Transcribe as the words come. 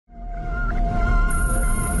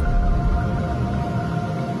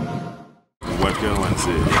can one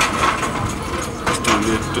say? It's too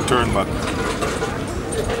late to turn back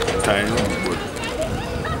time, but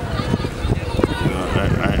you know,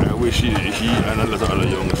 I wish he and a lot of other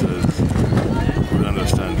youngsters would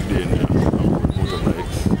understand the danger of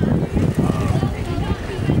motorbikes.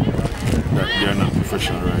 That they are not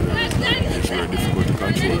professional riders. It's very difficult to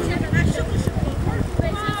control them.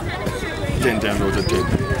 10 times out of 10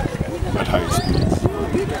 at high speeds.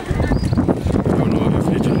 I don't know if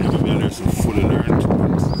it will ever be a lesson fully learned,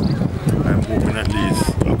 but I'm hoping at least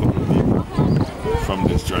a couple of people from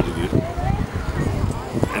this tragedy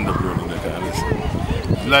end up learning that kind of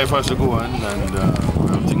lesson. Life has to go on, and we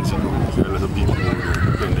have things to do. There are a lot of people who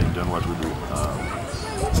are dependent on what we do.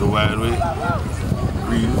 So while we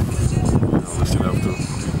grieve, we still have to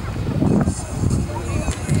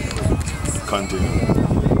continue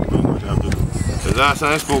doing what we have to do. The last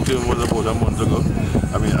time I spoke to him was about a month ago.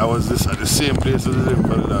 I mean, I was at the same place as him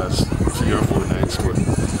for the last 3 or 4 nights, but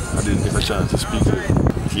I didn't get a chance to speak to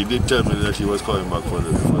him. He did tell me that he was coming back for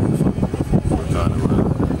carnival.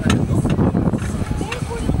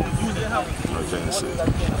 What can I say?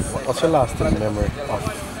 What's your lasting memory of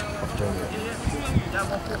Germaine?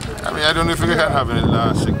 I mean, I don't know if you can have any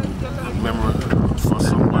lasting memory for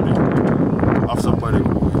somebody, of somebody who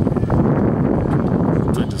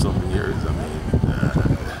 20-something years. I mean,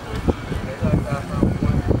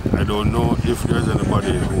 I don't know if there's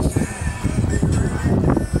anybody who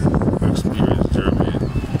experienced Germaine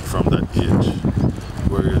from that age,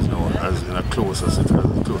 where he is now as in a closer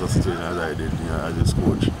situation as I did, you know, as his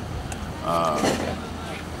coach.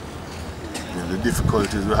 You know, the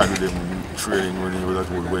difficulties we had with him training when he was at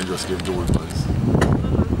Wood, when he just came to Woodman's.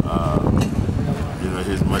 You know,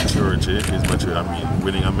 his maturity, I mean,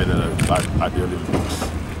 winning a medal at the Olympics.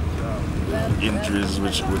 Injuries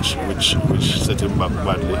which set him back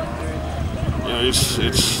badly. You know,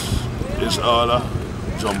 it's all a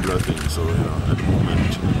jumble of things. So, you know, at the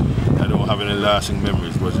moment I don't have any lasting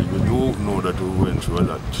memories, but we do know that we went through a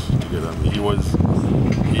lot together. I mean, he was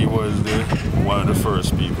one of the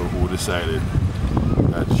first people who decided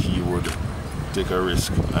that he would take a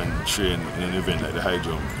risk and train in an event like the high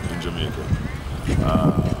jump in Jamaica.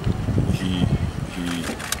 He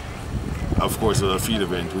of course, was a field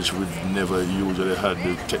event which we've never usually had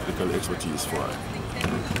the technical expertise for,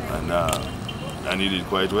 and he did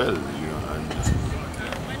quite well, you know, and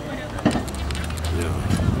you know,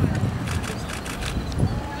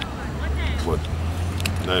 but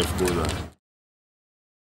life goes on.